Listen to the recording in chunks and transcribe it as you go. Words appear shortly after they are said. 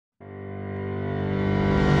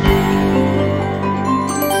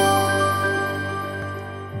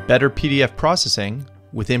better PDF processing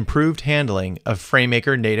with improved handling of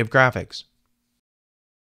FrameMaker native graphics.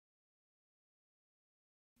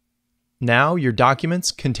 Now your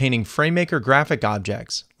documents containing FrameMaker graphic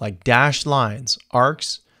objects like dashed lines,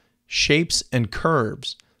 arcs, shapes, and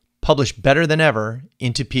curves publish better than ever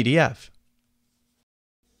into PDF.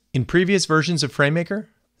 In previous versions of FrameMaker,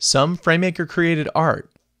 some FrameMaker created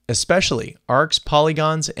art, especially arcs,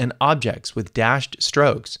 polygons, and objects with dashed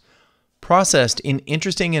strokes, processed in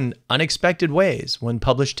interesting and unexpected ways when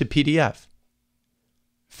published to PDF.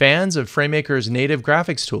 Fans of FrameMaker's native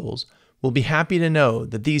graphics tools will be happy to know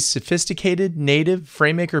that these sophisticated native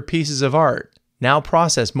FrameMaker pieces of art now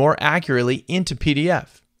process more accurately into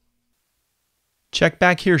PDF. Check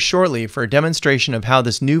back here shortly for a demonstration of how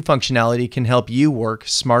this new functionality can help you work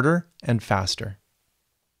smarter and faster.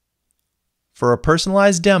 For a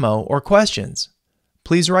personalized demo or questions,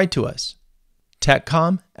 please write to us,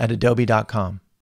 techcomm@adobe.com.